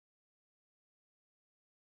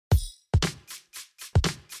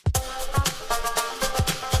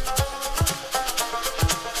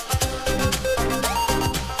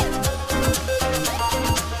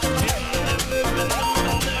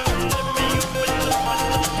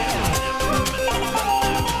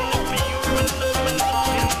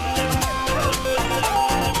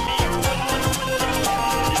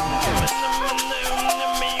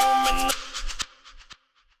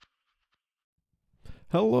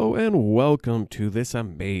Hello and welcome to this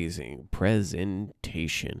amazing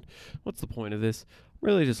presentation. What's the point of this?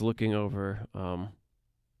 Really just looking over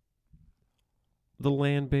the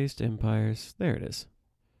land-based empires. There it is.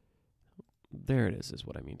 There it is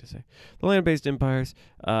what I mean to say. The land-based empires,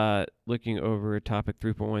 looking over topic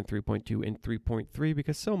 3.1, 3.2, and 3.3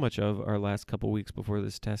 because so much of our last couple weeks before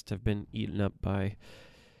this test have been eaten up by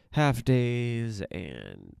half days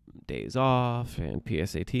and days off and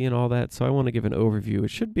PSAT and all that. So I want to give an overview. It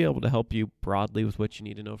should be able to help you broadly with what you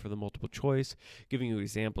need to know for the multiple choice, giving you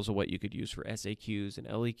examples of what you could use for SAQs and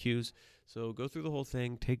LEQs. So go through the whole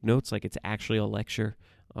thing, take notes like it's actually a lecture.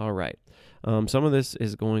 All right. Some of this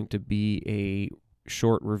is going to be a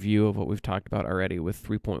short review of what we've talked about already with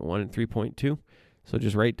 3.1 and 3.2. So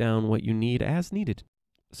just write down what you need as needed.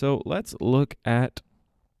 So let's look at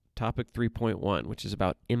topic 3.1, which is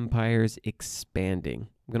about empires expanding.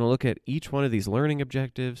 I'm going to look at each one of these learning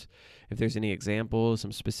objectives. If there's any examples,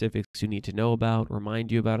 some specifics you need to know about,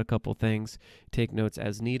 remind you about a couple things, take notes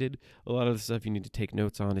as needed. A lot of the stuff you need to take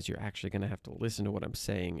notes on is you're actually going to have to listen to what I'm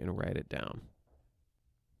saying and write it down.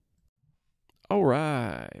 All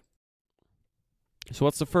right. So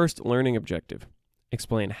what's the first learning objective?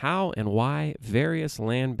 Explain how and why various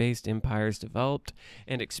land-based empires developed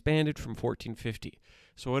and expanded from 1450.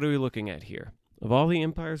 So what are we looking at here? Of all the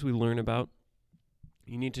empires we learn about,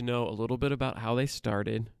 you need to know a little bit about how they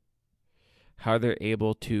started, how they're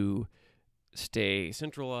able to stay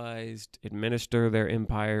centralized, administer their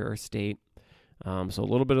empire or state. So a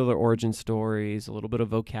little bit of their origin stories, a little bit of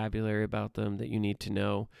vocabulary about them that you need to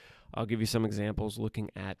know. I'll give you some examples looking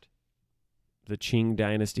at the Qing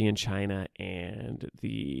dynasty in China and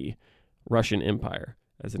the Russian Empire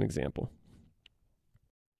as an example.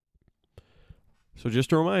 So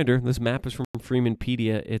just a reminder, this map is from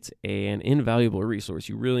Freemanpedia. It's an invaluable resource.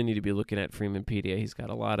 You really need to be looking at Freemanpedia. He's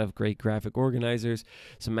got a lot of great graphic organizers,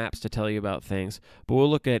 some maps to tell you about things. But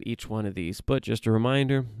we'll look at each one of these. But just a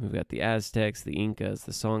reminder, we've got the Aztecs, the Incas,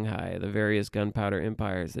 the Songhai, the various gunpowder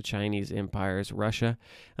empires, the Chinese empires, Russia.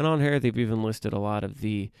 And on here, they've even listed a lot of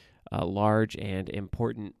the large and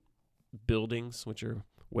important buildings, which are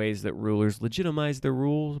ways that rulers legitimize their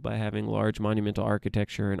rules by having large monumental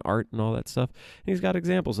architecture and art and all that stuff. And he's got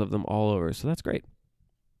examples of them all over, so that's great.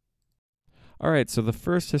 All right, so the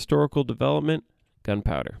first historical development,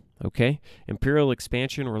 gunpowder, okay? Imperial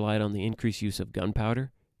expansion relied on the increased use of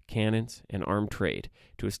gunpowder, cannons, and armed trade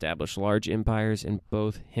to establish large empires in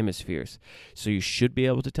both hemispheres. So you should be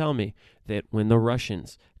able to tell me that when the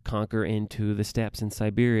Russians conquer into the steppes in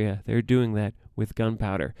Siberia, they're doing that with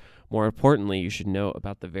gunpowder. More importantly, you should know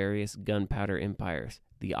about the various gunpowder empires,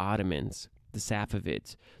 the Ottomans, the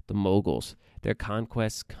Safavids, the Mughals. Their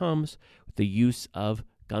conquest comes with the use of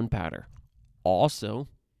gunpowder. Also,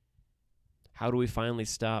 how do we finally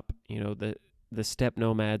stop, the steppe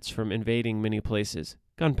nomads from invading many places?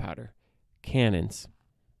 Gunpowder, cannons,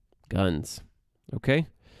 guns, okay?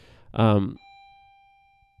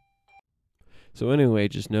 So anyway,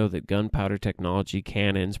 just know that gunpowder technology,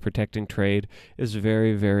 cannons, protecting trade is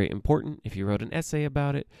very, very important. If you wrote an essay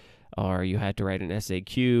about it, or you had to write an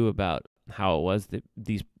SAQ about how it was that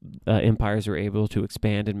these empires were able to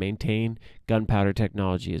expand and maintain, gunpowder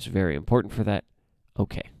technology is very important for that.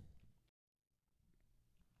 Okay.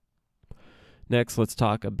 Next, let's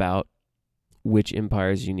talk about which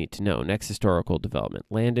empires you need to know. Next, historical development.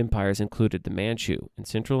 Land empires included the Manchu in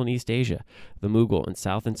Central and East Asia, the Mughal in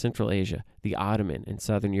South and Central Asia, the Ottoman in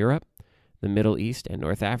Southern Europe, the Middle East and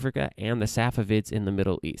North Africa, and the Safavids in the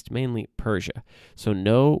Middle East, mainly Persia. So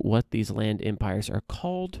know what these land empires are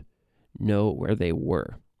called, know where they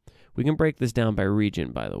were. We can break this down by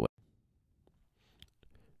region, by the way.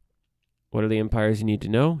 What are the empires you need to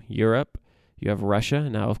know? Europe. You have Russia.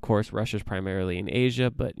 Now, of course, Russia's primarily in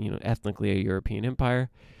Asia, but, ethnically a European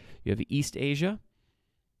empire. You have East Asia.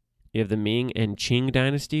 You have the Ming and Qing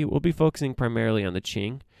dynasty. We'll be focusing primarily on the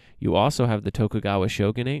Qing. You also have the Tokugawa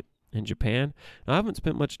shogunate in Japan. Now, I haven't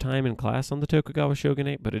spent much time in class on the Tokugawa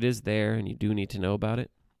shogunate, but it is there, and you do need to know about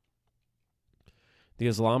it. The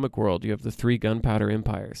Islamic world, you have the three gunpowder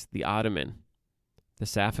empires, the Ottoman, the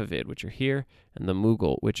Safavid, which are here, and the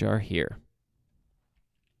Mughal, which are here.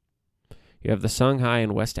 You have the Songhai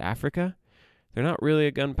in West Africa. They're not really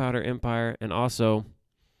a gunpowder empire, and also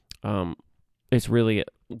it's really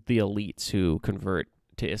the elites who convert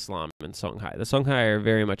to Islam in Songhai. The Songhai are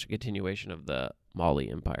very much a continuation of the Mali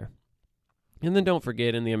Empire. And then don't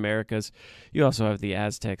forget, in the Americas, you also have the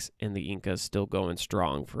Aztecs and the Incas still going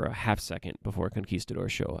strong for a half second before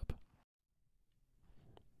conquistadors show up.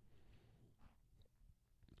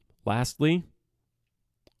 Lastly,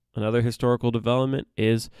 Another historical development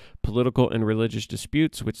is political and religious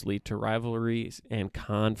disputes, which lead to rivalries and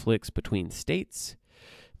conflicts between states.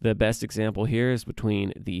 The best example here is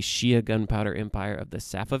between the Shia gunpowder empire of the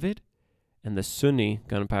Safavid and the Sunni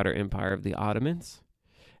gunpowder empire of the Ottomans,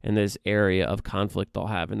 and this area of conflict they'll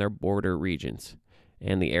have in their border regions,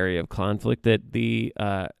 and the area of conflict that the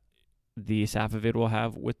Safavid will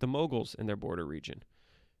have with the Mughals in their border region.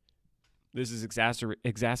 This is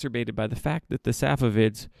exacerbated by the fact that the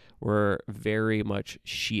Safavids were very much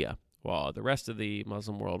Shia, while the rest of the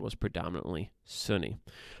Muslim world was predominantly Sunni.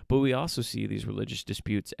 But we also see these religious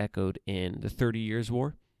disputes echoed in the 30 Years'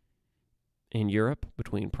 War in Europe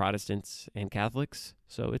between Protestants and Catholics,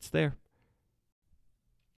 so it's there.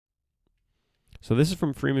 So this is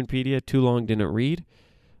from Freemanpedia. Too long, didn't read.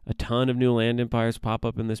 A ton of new land empires pop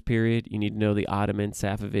up in this period. You need to know the Ottomans,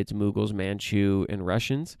 Safavids, Mughals, Manchu, and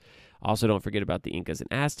Russians. Also, don't forget about the Incas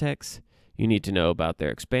and Aztecs. You need to know about their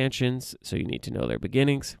expansions, so you need to know their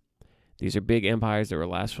beginnings. These are big empires that will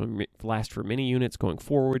last for many units going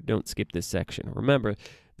forward. Don't skip this section. Remember,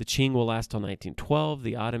 the Qing will last till 1912,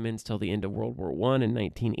 the Ottomans till the end of World War I in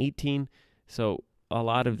 1918. So a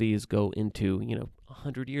lot of these go into,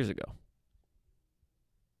 100 years ago.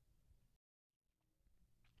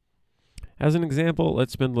 As an example,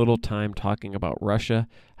 let's spend a little time talking about Russia,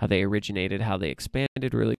 how they originated, how they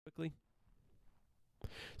expanded really quickly.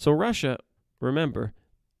 So Russia, remember,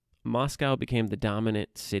 Moscow became the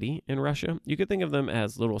dominant city in Russia. You could think of them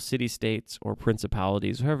as little city-states or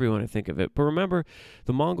principalities, however you want to think of it. But remember,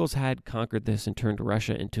 the Mongols had conquered this and turned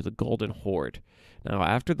Russia into the Golden Horde. Now,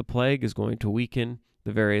 after the plague is going to weaken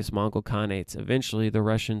the various Mongol khanates, eventually the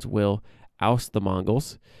Russians will oust the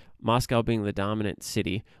Mongols. Moscow, being the dominant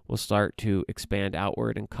city, will start to expand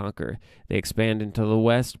outward and conquer. They expand into the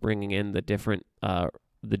west, bringing in the different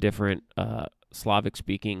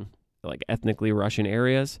Slavic-speaking, like ethnically Russian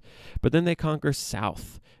areas. But then they conquer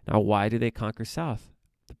south. Now, why do they conquer south?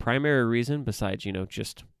 The primary reason, besides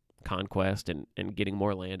just conquest and getting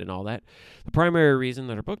more land and all that, the primary reason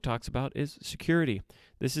that our book talks about is security.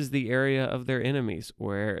 This is the area of their enemies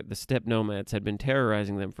where the steppe nomads had been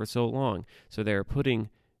terrorizing them for so long. So they're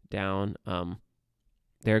putting down,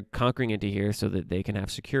 they're conquering into here so that they can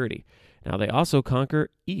have security. Now, they also conquer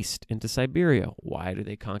east into Siberia. Why do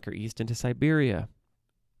they conquer east into Siberia?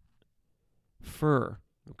 Fur.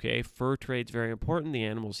 Okay, fur trade's very important. The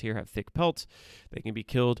animals here have thick pelts. They can be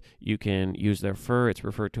killed. You can use their fur. It's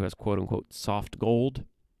referred to as quote-unquote soft gold.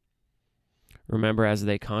 Remember, as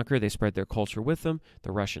they conquer, they spread their culture with them,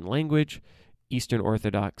 the Russian language, Eastern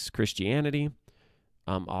Orthodox Christianity,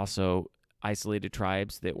 also isolated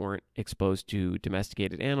tribes that weren't exposed to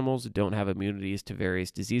domesticated animals, don't have immunities to various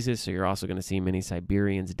diseases, so you're also going to see many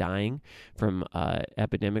Siberians dying from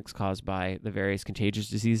epidemics caused by the various contagious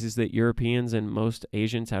diseases that Europeans and most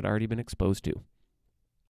Asians had already been exposed to.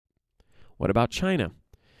 What about China?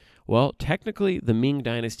 Well, technically, the Ming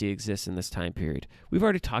Dynasty exists in this time period. We've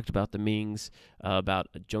already talked about the Mings, about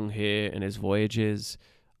Zheng He and his voyages,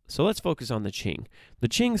 so let's focus on the Qing. The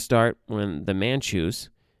Qing start when the Manchus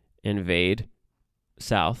invade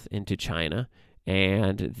south into China,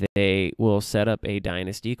 and they will set up a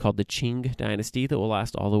dynasty called the Qing Dynasty that will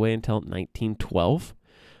last all the way until 1912.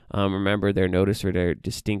 Remember, they're noticed for their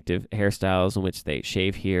distinctive hairstyles in which they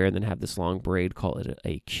shave here and then have this long braid called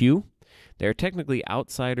a queue. They're technically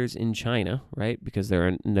outsiders in China, right, because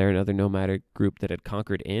they're another nomadic group that had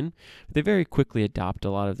conquered in. But they very quickly adopt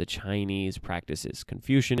a lot of the Chinese practices.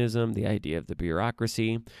 Confucianism, the idea of the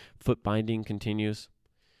bureaucracy, foot binding continues.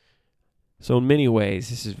 So in many ways,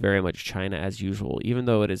 this is very much China as usual, even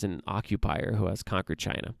though it is an occupier who has conquered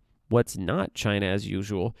China. What's not China as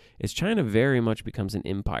usual is China very much becomes an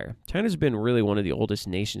empire. China's been really one of the oldest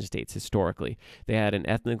nation states historically. They had an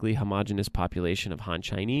ethnically homogeneous population of Han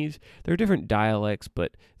Chinese. There are different dialects,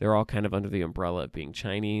 but they're all kind of under the umbrella of being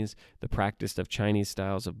Chinese. The practice of Chinese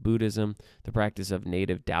styles of Buddhism, the practice of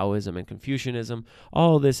native Taoism and Confucianism,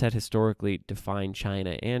 all of this had historically defined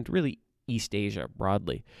China and really East Asia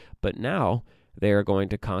broadly. But now they are going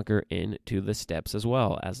to conquer into the steppes as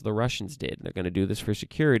well, as the Russians did. They're going to do this for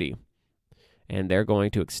security. And they're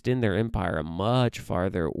going to extend their empire much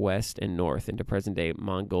farther west and north into present-day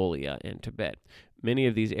Mongolia and Tibet. Many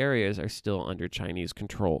of these areas are still under Chinese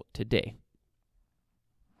control today.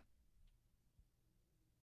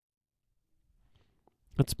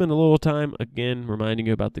 Let's spend a little time, again, reminding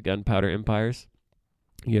you about the gunpowder empires.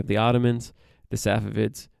 You have the Ottomans, the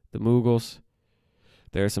Safavids, the Mughals.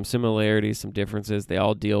 There are some similarities, some differences. They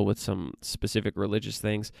all deal with some specific religious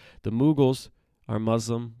things. The Mughals are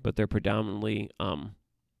Muslim, but they're predominantly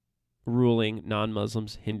ruling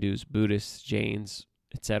non-Muslims, Hindus, Buddhists, Jains,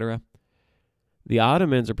 etc. The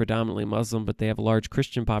Ottomans are predominantly Muslim, but they have a large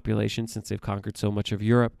Christian population since they've conquered so much of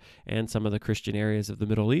Europe and some of the Christian areas of the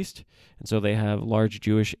Middle East. And so they have large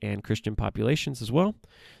Jewish and Christian populations as well.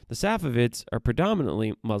 The Safavids are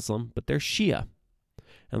predominantly Muslim, but they're Shia.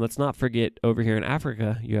 And let's not forget, over here in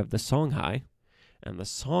Africa, you have the Songhai. And the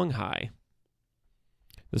Songhai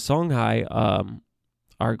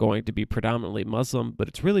are going to be predominantly Muslim, but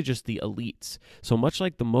it's really just the elites. So much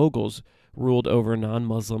like the Mughals ruled over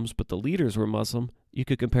non-Muslims, but the leaders were Muslim, you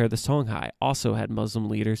could compare the Songhai. Also had Muslim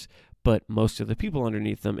leaders, but most of the people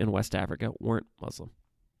underneath them in West Africa weren't Muslim.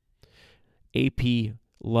 AP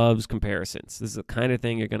loves comparisons. This is the kind of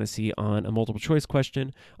thing you're going to see on a multiple choice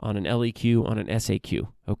question, on an LEQ, on an SAQ,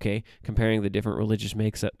 okay? Comparing the different religious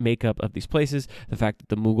makeup of these places, the fact that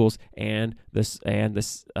the Mughals and the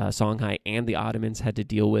Songhai and the Ottomans had to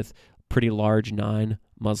deal with pretty large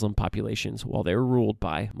non-Muslim populations while they were ruled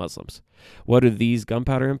by Muslims. What do these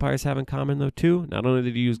gunpowder empires have in common, though, too? Not only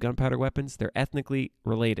did they use gunpowder weapons, they're ethnically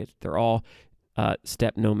related. They're all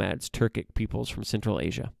steppe nomads, Turkic peoples from Central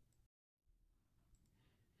Asia.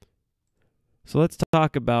 So let's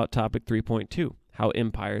talk about topic 3.2, how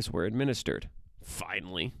empires were administered.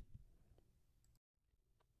 Finally.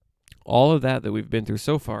 All of that we've been through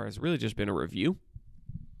so far has really just been a review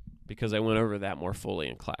because I went over that more fully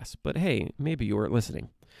in class. But hey, maybe you weren't listening.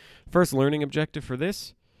 First learning objective for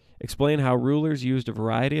this, explain how rulers used a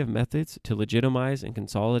variety of methods to legitimize and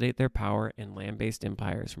consolidate their power in land-based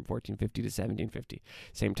empires from 1450 to 1750.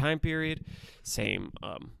 Same time period, same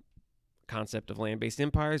concept of land-based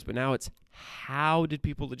empires, but now it's how did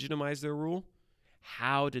people legitimize their rule?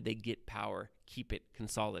 How did they get power, keep it,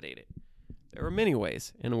 consolidate it? There are many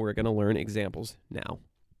ways, and we're going to learn examples now.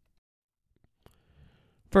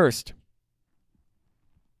 First,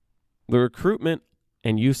 the recruitment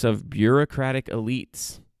and use of bureaucratic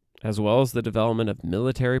elites, as well as the development of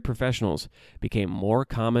military professionals, became more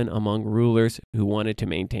common among rulers who wanted to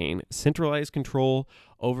maintain centralized control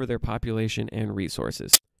over their population and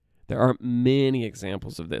resources. There are many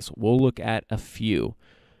examples of this. We'll look at a few,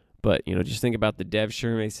 but just think about the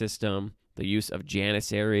Devshirme system, the use of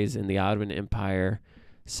janissaries in the Ottoman Empire,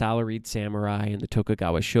 salaried samurai in the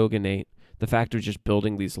Tokugawa shogunate, the fact of just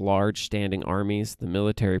building these large standing armies, the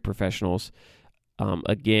military professionals,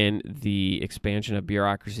 again, the expansion of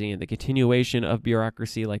bureaucracy and the continuation of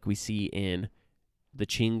bureaucracy like we see in the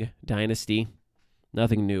Qing dynasty.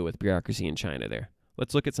 Nothing new with bureaucracy in China there.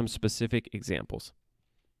 Let's look at some specific examples.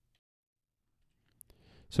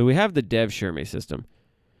 So we have the Devshirme system.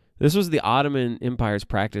 This was the Ottoman Empire's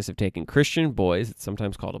practice of taking Christian boys, it's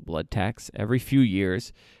sometimes called a blood tax, every few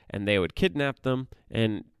years, and they would kidnap them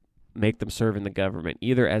and make them serve in the government,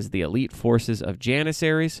 either as the elite forces of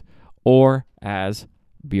janissaries or as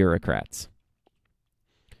bureaucrats.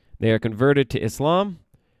 They are converted to Islam.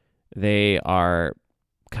 They are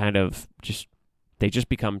they just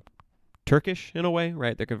become Turkish in a way,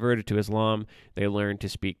 right? They're converted to Islam. They learn to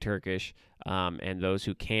speak Turkish, and those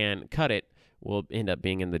who can cut it will end up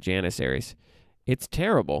being in the janissaries. It's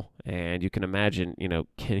terrible, and you can imagine,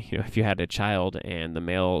 if you had a child and the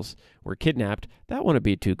males were kidnapped, that wouldn't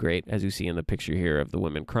be too great, as you see in the picture here of the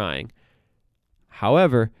women crying.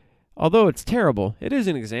 However, although it's terrible, it is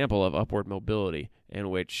an example of upward mobility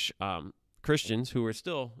in which Christians who were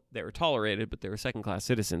they were tolerated, but they were second-class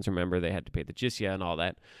citizens. Remember, they had to pay the jizya and all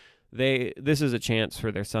that. This is a chance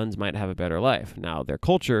for their sons might have a better life. Now, their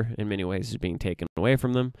culture, in many ways, is being taken away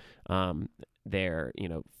from them. Their,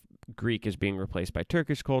 Greek is being replaced by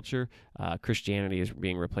Turkish culture. Christianity is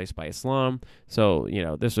being replaced by Islam. So,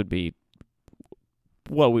 this would be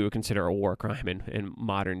what we would consider a war crime in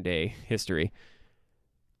modern day history.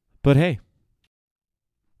 But hey,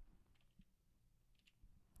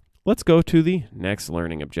 let's go to the next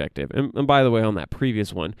learning objective. And by the way, on that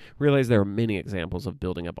previous one, realize there are many examples of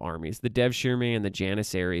building up armies. The Devshirme and the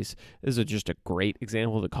janissaries is just a great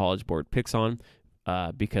example the College Board picks on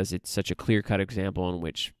because it's such a clear-cut example in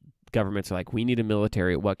which governments are like, we need a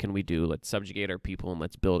military. What can we do? Let's subjugate our people and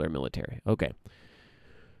let's build our military. Okay.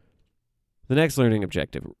 The next learning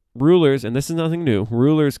objective. Rulers, and this is nothing new,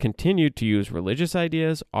 rulers continued to use religious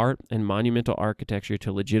ideas, art, and monumental architecture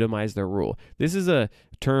to legitimize their rule. This is a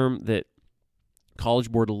term that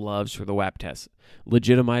College Board loves for the WHAP test.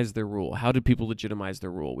 Legitimize their rule. How did people legitimize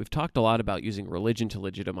their rule? We've talked a lot about using religion to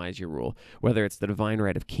legitimize your rule, whether it's the divine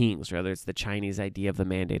right of kings, whether it's the Chinese idea of the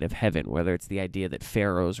mandate of heaven, whether it's the idea that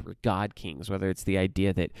pharaohs were god kings, whether it's the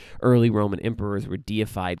idea that early Roman emperors were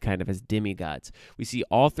deified kind of as demigods. We see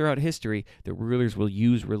all throughout history that rulers will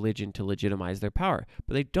use religion to legitimize their power.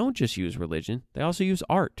 But they don't just use religion. They also use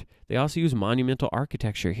art. They also use monumental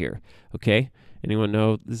architecture here. Okay? Anyone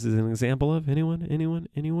know this is an example of?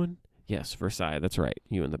 Anyone? Yes, Versailles. That's right.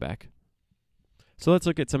 You in the back. So let's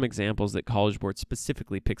look at some examples that College Board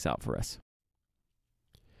specifically picks out for us.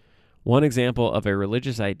 One example of a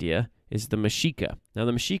religious idea is the Mexica. Now,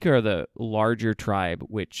 the Mexica are the larger tribe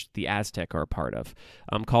which the Aztec are a part of.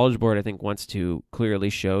 College Board, I think, wants to clearly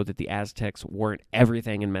show that the Aztecs weren't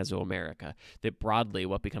everything in Mesoamerica, that broadly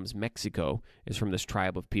what becomes Mexico is from this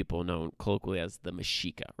tribe of people known colloquially as the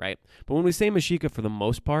Mexica, right? But when we say Mexica, for the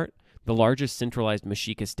most part, the largest centralized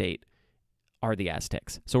Mexica state are the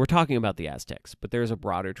Aztecs. So we're talking about the Aztecs, but there's a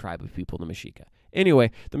broader tribe of people in the Mexica.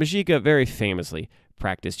 Anyway, the Mexica very famously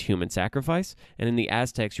practiced human sacrifice, and in the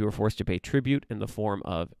Aztecs, you were forced to pay tribute in the form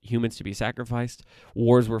of humans to be sacrificed.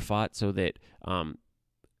 Wars were fought so that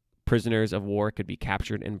prisoners of war could be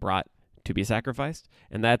captured and brought to be sacrificed,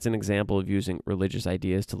 and that's an example of using religious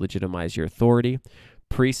ideas to legitimize your authority.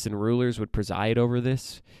 Priests and rulers would preside over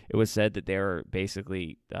this. It was said that they were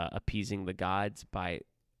basically appeasing the gods by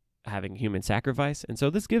having human sacrifice, and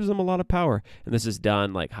so this gives them a lot of power, and this is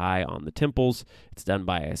done like high on the temples. It's done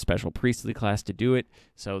by a special priestly class to do it,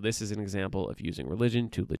 so this is an example of using religion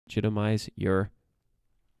to legitimize your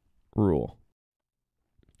rule.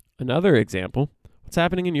 Another example, what's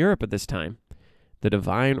happening in Europe at this time? The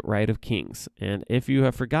divine right of kings. And if you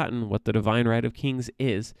have forgotten what the divine right of kings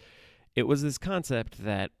is, it was this concept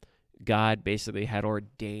that God basically had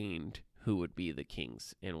ordained who would be the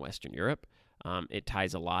kings in Western Europe. It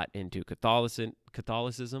ties a lot into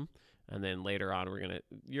Catholicism, and then later on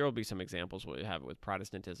there will be some examples we'll have it with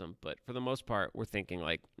Protestantism, but for the most part, we're thinking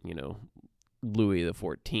like, Louis the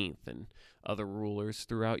 14th and other rulers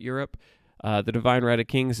throughout Europe. The divine right of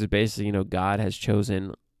kings is basically, God has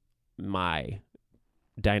chosen my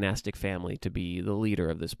dynastic family to be the leader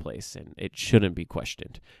of this place, and it shouldn't be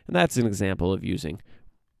questioned. And that's an example of using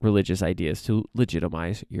religious ideas to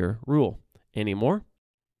legitimize your rule. Any more?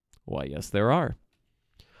 Why, yes, there are.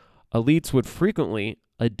 Elites would frequently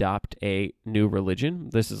adopt a new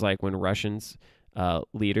religion. This is like when Russians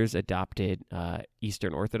leaders adopted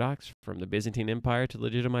Eastern Orthodox from the Byzantine Empire to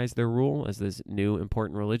legitimize their rule as this new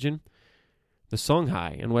important religion. The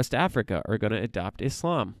Songhai in West Africa are going to adopt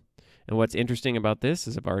Islam. And what's interesting about this,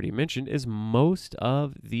 as I've already mentioned, is most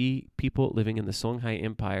of the people living in the Songhai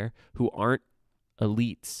Empire who aren't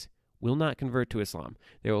elites will not convert to Islam.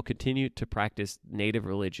 They will continue to practice native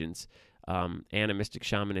religions, animistic,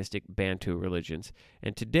 shamanistic, Bantu religions.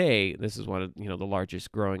 And today, this is one of the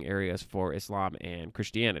largest growing areas for Islam and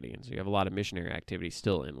Christianity. And so you have a lot of missionary activity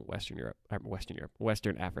still in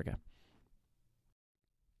Western Africa.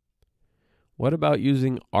 What about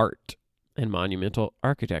using art and monumental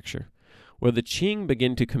architecture? Well, the Qing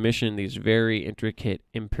begin to commission these very intricate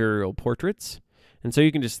imperial portraits. And so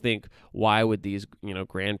you can just think, why would these,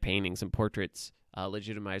 grand paintings and portraits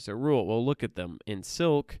legitimize their rule? Well, look at them in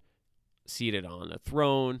silk, seated on a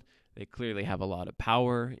throne. They clearly have a lot of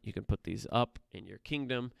power. You can put these up in your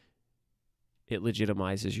kingdom. It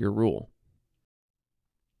legitimizes your rule.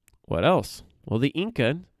 What else? Well, the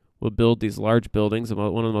Inca will build these large buildings.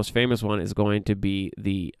 One of the most famous one is going to be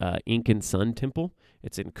the Incan Sun Temple.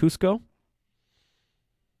 It's in Cusco.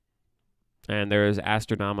 And there's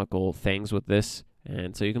astronomical things with this.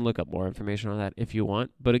 And so you can look up more information on that if you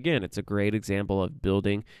want. But again, it's a great example of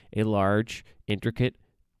building a large, intricate,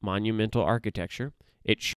 monumental architecture.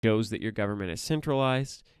 It shows that your government is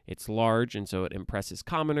centralized, it's large, and so it impresses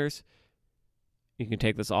commoners. You can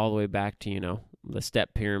take this all the way back to, the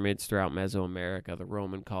step pyramids throughout Mesoamerica, the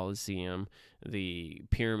Roman Colosseum, the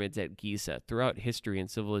pyramids at Giza. Throughout history and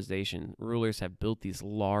civilization, rulers have built these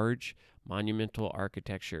large, monumental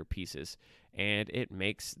architecture pieces, and it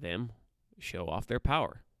makes them show off their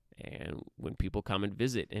power. And when people come and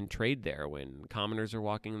visit and trade there, when commoners are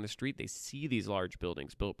walking in the street, they see these large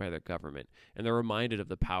buildings built by their government, and they're reminded of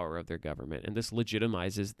the power of their government, and this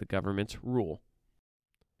legitimizes the government's rule.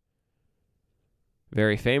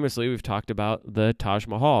 Very famously, we've talked about the Taj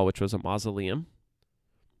Mahal, which was a mausoleum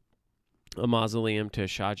to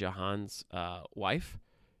Shah Jahan's wife,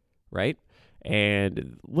 right?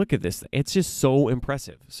 And look at this. It's just so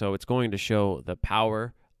impressive. So it's going to show the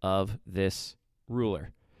power of this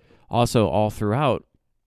ruler. Also, all throughout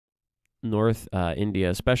North India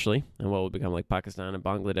especially, and what will become like Pakistan and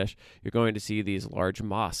Bangladesh, you're going to see these large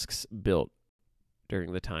mosques built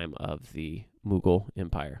during the time of the Mughal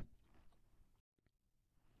Empire.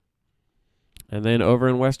 And then over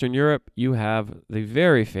in Western Europe, you have the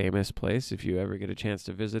very famous place, if you ever get a chance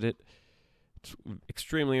to visit it. It's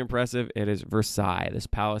extremely impressive. It is Versailles, this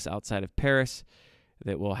palace outside of Paris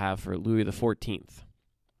that we'll have for Louis the 14th.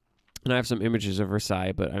 And I have some images of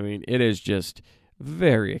Versailles, but it is just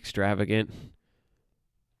very extravagant.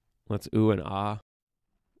 Let's ooh and ah.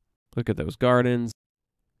 Look at those gardens.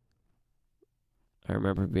 I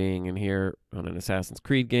remember being in here on an Assassin's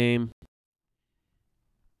Creed game.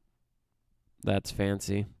 That's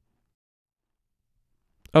fancy.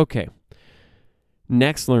 Okay.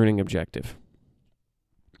 Next learning objective.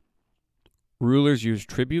 Rulers use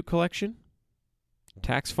tribute collection,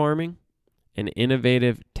 tax farming, and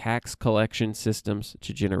innovative tax collection systems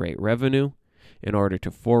to generate revenue in order to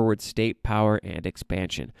forward state power and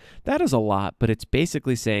expansion. That is a lot, but it's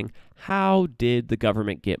basically saying, how did the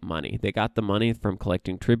government get money? They got the money from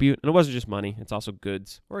collecting tribute, and it wasn't just money, it's also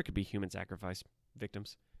goods, or it could be human sacrifice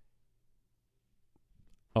victims.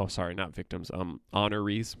 Oh, sorry, not victims,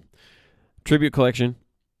 honorees. Tribute collection,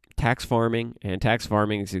 tax farming, and tax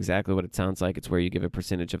farming is exactly what it sounds like. It's where you give a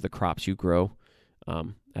percentage of the crops you grow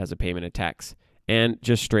as a payment of tax, and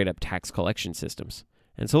just straight up tax collection systems.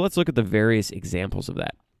 And so let's look at the various examples of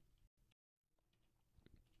that.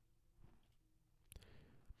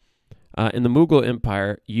 In the Mughal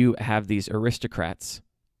Empire, you have these aristocrats,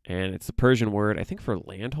 and it's the Persian word, I think, for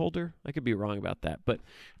landholder. I could be wrong about that, but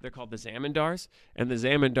they're called the zamindars, and the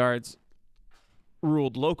zamindars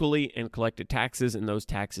ruled locally and collected taxes, and those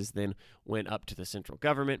taxes then went up to the central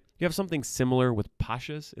government. You have something similar with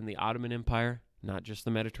pashas in the Ottoman Empire, not just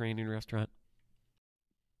the Mediterranean restaurant.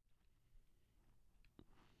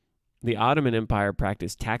 The Ottoman Empire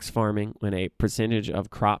practiced tax farming when a percentage of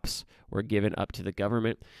crops were given up to the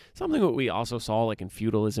government, something that we also saw like in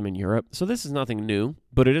feudalism in Europe. So this is nothing new,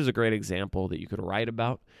 but it is a great example that you could write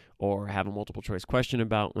about or have a multiple choice question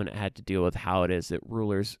about when it had to deal with how it is that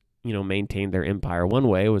rulers, maintained their empire. One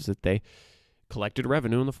way was that they collected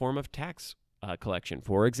revenue in the form of tax collection.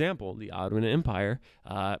 For example, the Ottoman Empire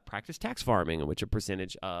practiced tax farming, in which a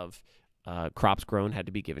percentage of crops grown had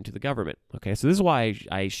to be given to the government. Okay, so this is why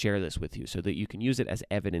I share this with you, so that you can use it as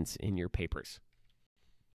evidence in your papers.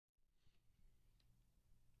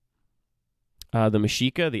 The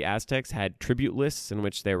Mexica, the Aztecs, had tribute lists in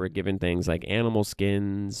which they were given things like animal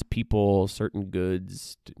skins, people, certain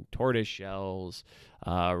goods, tortoise shells,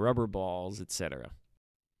 rubber balls, etc.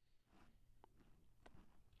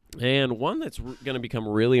 And one that's going to become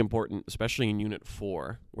really important, especially in Unit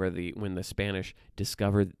 4, when the Spanish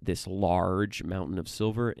discovered this large mountain of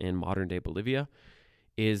silver in modern-day Bolivia,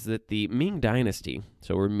 is that the Ming Dynasty,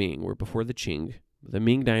 so we're before the Qing, the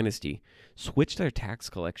Ming Dynasty switched their tax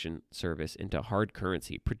collection service into hard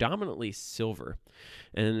currency, predominantly silver.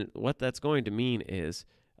 And what that's going to mean is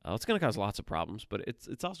it's going to cause lots of problems, but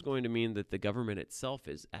it's also going to mean that the government itself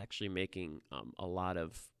is actually making a lot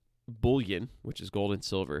of bullion, which is gold and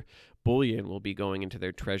silver. Bullion will be going into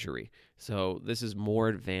their treasury. So this is more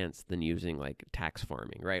advanced than using like tax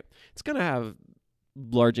farming, right? It's going to have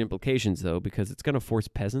large implications, though, because it's going to force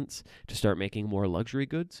peasants to start making more luxury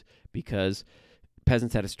goods, because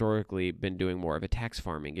peasants had historically been doing more of a tax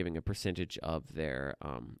farming, giving a percentage of their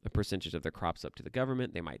crops up to the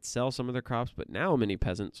government. They might sell some of their crops, but now many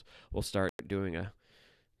peasants will start doing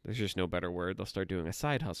there's just no better word. They'll start doing a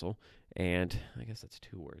side hustle, and I guess that's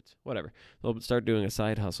 2 words. Whatever. They'll start doing a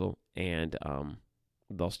side hustle, and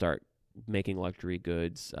they'll start making luxury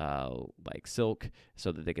goods like silk,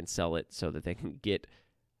 so that they can sell it, so that they can get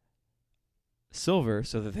silver,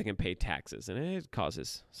 so that they can pay taxes, and it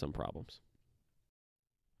causes some problems.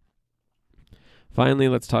 Finally,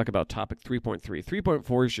 let's talk about topic 3.3.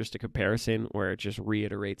 3.4 is just a comparison where it just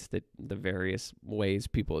reiterates the various ways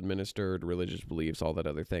people administered religious beliefs, all that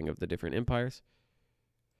other thing of the different empires.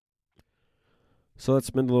 So let's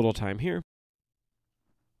spend a little time here.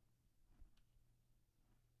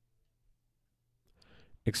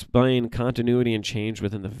 Explain continuity and change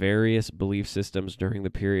within the various belief systems during the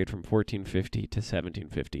period from 1450 to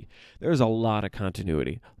 1750. There's a lot of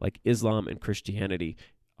continuity, like Islam and Christianity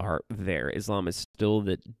are there. Islam is still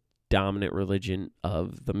the dominant religion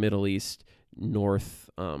of the Middle East, North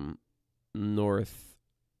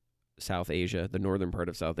South Asia, the northern part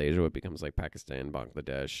of South Asia, what becomes like Pakistan,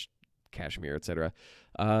 Bangladesh, Kashmir, etc.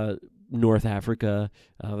 North Africa,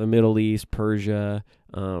 the Middle East, Persia.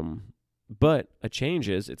 But a change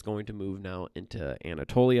is it's going to move now into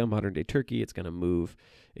Anatolia, modern-day Turkey. It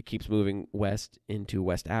keeps moving west into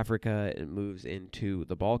West Africa. It moves into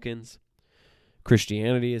the Balkans.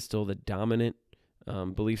 Christianity is still the dominant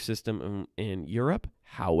belief system in Europe.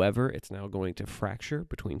 However, it's now going to fracture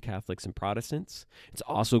between Catholics and Protestants. It's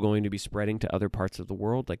also going to be spreading to other parts of the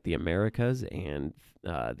world, like the Americas and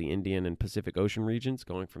the Indian and Pacific Ocean regions,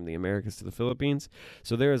 going from the Americas to the Philippines.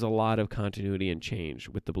 So there is a lot of continuity and change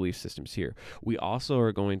with the belief systems here. We also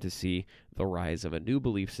are going to see the rise of a new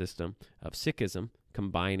belief system of Sikhism,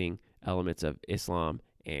 combining elements of Islam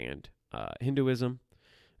and Hinduism.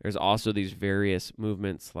 There's also these various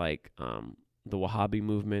movements like The Wahhabi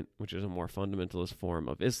movement, which is a more fundamentalist form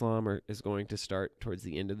of Islam, is going to start towards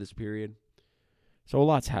the end of this period. So a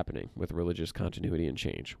lot's happening with religious continuity and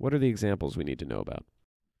change. What are the examples we need to know about?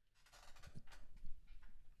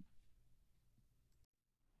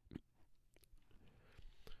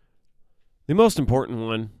 The most important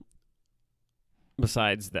one,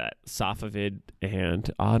 besides that Safavid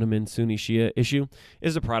and Ottoman Sunni Shia issue,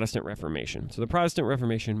 is the Protestant Reformation. So the Protestant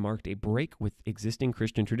Reformation marked a break with existing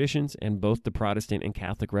Christian traditions, and both the Protestant and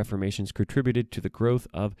Catholic Reformations contributed to the growth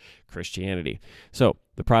of Christianity. So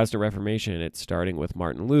the Protestant Reformation, it's starting with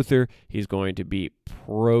Martin Luther. He's going to be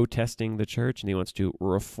protesting the church, and he wants to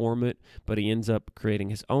reform it, but he ends up creating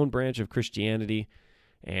his own branch of Christianity,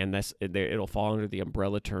 and it'll fall under the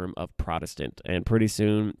umbrella term of Protestant. And pretty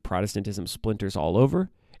soon, Protestantism splinters all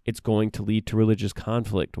over. It's going to lead to religious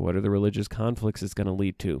conflict. What are the religious conflicts it's going to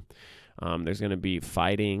lead to? There's going to be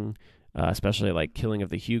fighting, especially like killing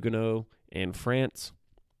of the Huguenots in France,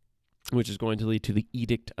 which is going to lead to the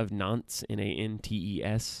Edict of Nantes,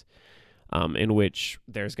 Nantes, in which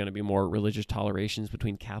there's going to be more religious tolerations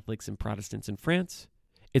between Catholics and Protestants in France.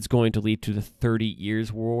 It's going to lead to the 30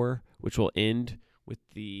 Years' War, which will end with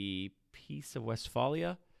the Peace of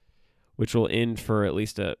Westphalia, which will end for at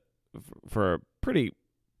least for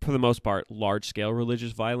the most part, large-scale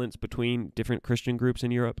religious violence between different Christian groups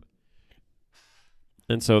in Europe.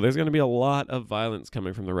 And so there's going to be a lot of violence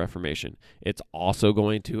coming from the Reformation. It's also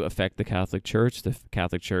going to affect the Catholic Church. The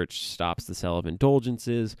Catholic Church stops the sale of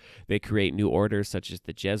indulgences. They create new orders such as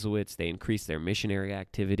the Jesuits. They increase their missionary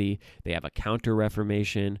activity. They have a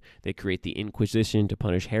counter-Reformation. They create the Inquisition to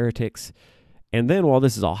punish heretics. And then while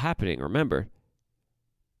this is all happening, remember,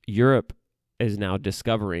 Europe is now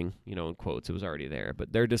discovering, in quotes, it was already there,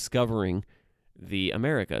 but they're discovering the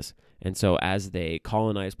Americas. And so as they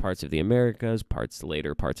colonize parts of the Americas, parts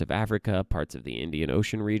of Africa, parts of the Indian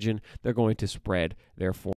Ocean region, they're going to spread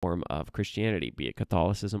their form of Christianity, be it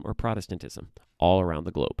Catholicism or Protestantism, all around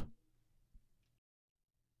the globe.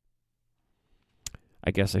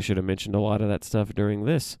 I guess I should have mentioned a lot of that stuff during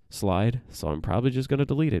this slide, so I'm probably just going to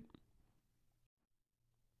delete it.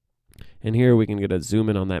 And here we can get a zoom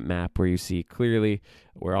in on that map where you see clearly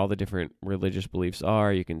where all the different religious beliefs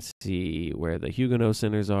are. You can see where the Huguenot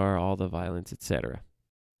centers are, all the violence, etc.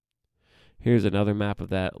 Here's another map of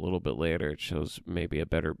that a little bit later. It shows maybe a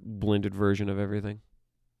better blended version of everything.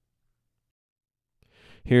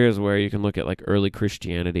 Here's where you can look at like early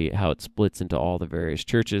Christianity, how it splits into all the various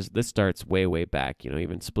churches. This starts way, way back,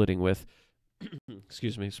 even splitting with,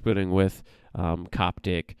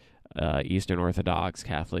 Coptic, Eastern Orthodox,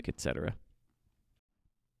 Catholic, etc.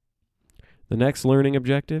 The next learning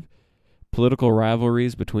objective, political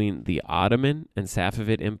rivalries between the Ottoman and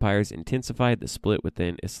Safavid empires intensified the split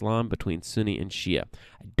within Islam between Sunni and Shia.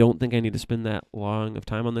 I don't think I need to spend that long of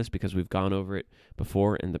time on this because we've gone over it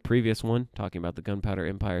before in the previous one, talking about the gunpowder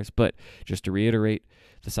empires. But just to reiterate,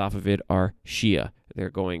 the Safavid are Shia. They're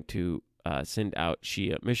going to send out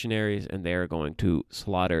Shia missionaries, and they are going to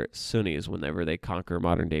slaughter Sunnis whenever they conquer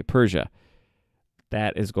modern-day Persia.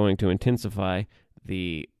 That is going to intensify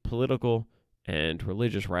the political and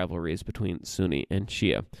religious rivalries between Sunni and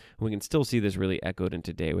Shia. We can still see this really echoed in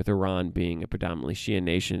today, with Iran being a predominantly Shia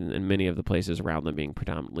nation and many of the places around them being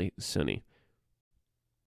predominantly Sunni.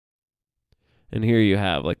 And here you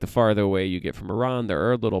have, like, the farther away you get from Iran, there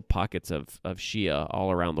are little pockets of Shia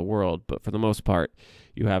all around the world, but for the most part,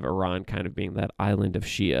 you have Iran kind of being that island of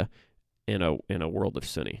Shia in a world of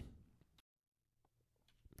Sunni.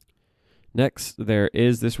 Next, there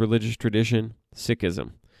is this religious tradition,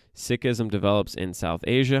 Sikhism. Sikhism develops in South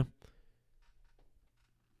Asia,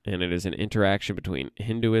 and it is an interaction between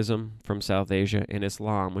Hinduism from South Asia and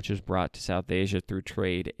Islam, which is brought to South Asia through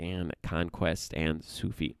trade and conquest and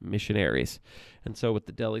Sufi missionaries. And so with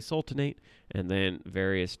the Delhi Sultanate and then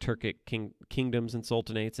various Turkic kingdoms and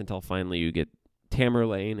sultanates until finally you get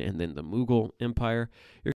Tamerlane and then the Mughal Empire,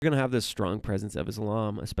 you're going to have this strong presence of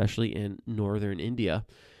Islam, especially in northern India.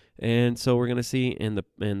 And so we're going to see in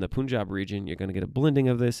the Punjab region, you're going to get a blending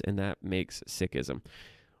of this, and that makes Sikhism.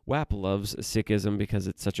 WHAP loves Sikhism because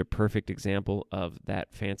it's such a perfect example of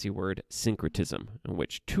that fancy word syncretism, in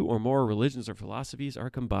which two or more religions or philosophies are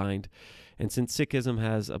combined. And since Sikhism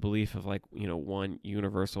has a belief of one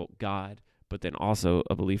universal God, but then also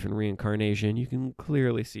a belief in reincarnation, you can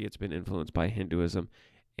clearly see it's been influenced by Hinduism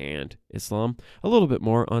and Islam. A little bit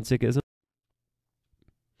more on Sikhism.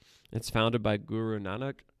 It's founded by Guru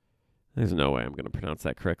Nanak. There's no way I'm going to pronounce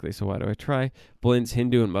that correctly, so why do I try? Blends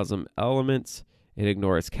Hindu and Muslim elements. It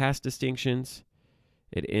ignores caste distinctions.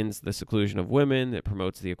 It ends the seclusion of women. It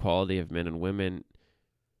promotes the equality of men and women.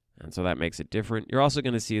 And so that makes it different. You're also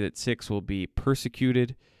going to see that Sikhs will be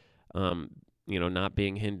persecuted not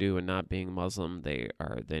being Hindu and not being Muslim, they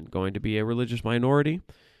are then going to be a religious minority.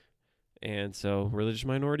 And so religious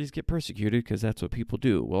minorities get persecuted because that's what people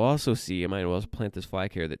do. We'll also see, I might as well plant this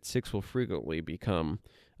flag here, that Sikhs will frequently become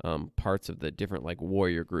parts of the different like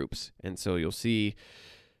warrior groups. And so you'll see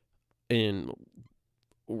in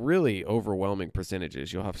really overwhelming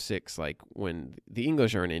percentages, you'll have Sikhs, like when the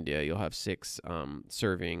English are in India, you'll have Sikhs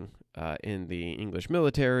serving in the English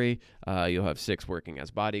military. You'll have Sikhs working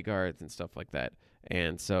as bodyguards and stuff like that.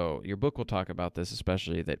 And so your book will talk about this,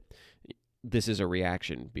 especially that this is a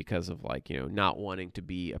reaction because of not wanting to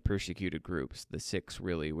be a persecuted group. The Sikhs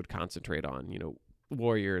really would concentrate on,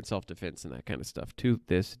 warrior and self-defense and that kind of stuff to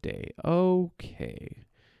this day. Okay.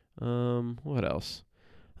 What else?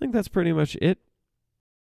 I think that's pretty much it